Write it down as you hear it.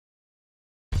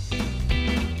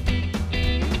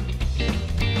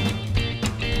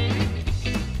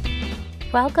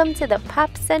Welcome to the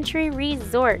Pop Century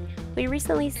Resort. We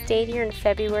recently stayed here in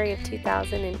February of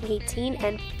 2018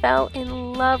 and fell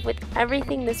in love with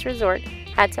everything this resort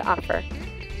had to offer.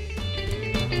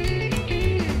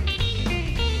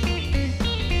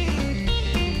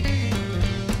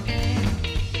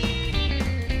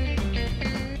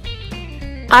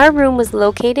 Our room was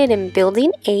located in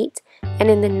Building 8 and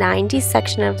in the 90s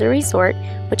section of the resort,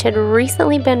 which had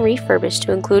recently been refurbished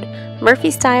to include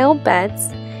Murphy-style beds,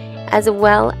 as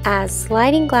well as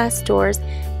sliding glass doors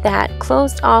that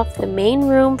closed off the main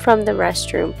room from the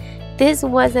restroom. This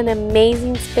was an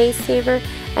amazing space saver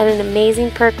and an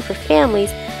amazing perk for families,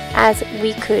 as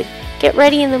we could get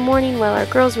ready in the morning while our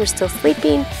girls were still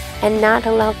sleeping and not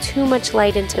allow too much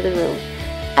light into the room.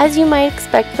 As you might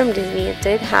expect from Disney, it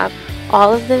did have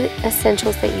all of the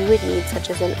essentials that you would need, such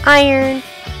as an iron,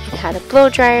 it had a blow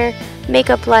dryer,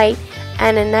 makeup light,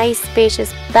 and a nice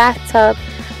spacious bathtub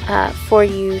for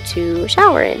you to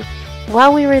shower in.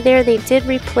 While we were there, they did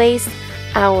replace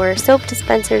our soap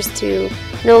dispensers to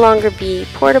no longer be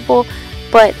portable,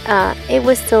 but it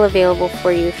was still available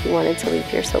for you if you wanted to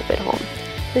leave your soap at home.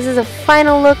 This is a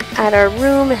final look at our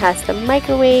room. It has the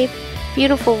microwave,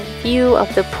 beautiful view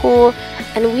of the pool,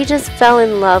 and we just fell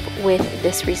in love with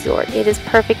this resort. It is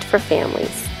perfect for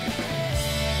families.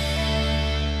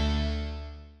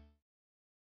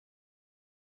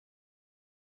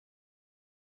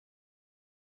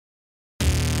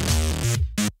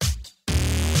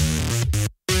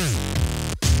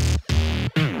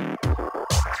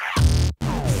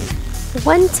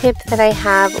 One tip that I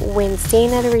have when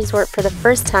staying at a resort for the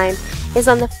first time is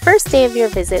on the first day of your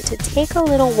visit to take a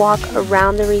little walk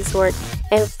around the resort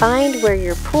and find where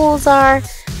your pools are,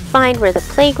 find where the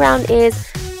playground is,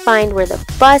 find where the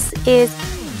bus is,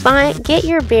 get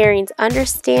your bearings,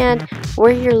 understand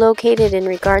where you're located in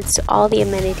regards to all the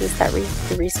amenities that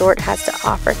the resort has to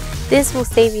offer. This will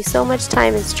save you so much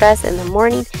time and stress in the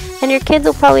morning, and your kids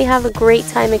will probably have a great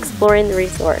time exploring the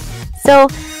resort. So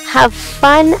have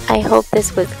fun. I hope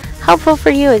this was helpful for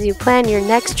you as you plan your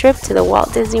next trip to the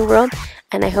Walt Disney World,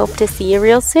 and I hope to see you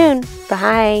real soon.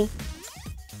 Bye.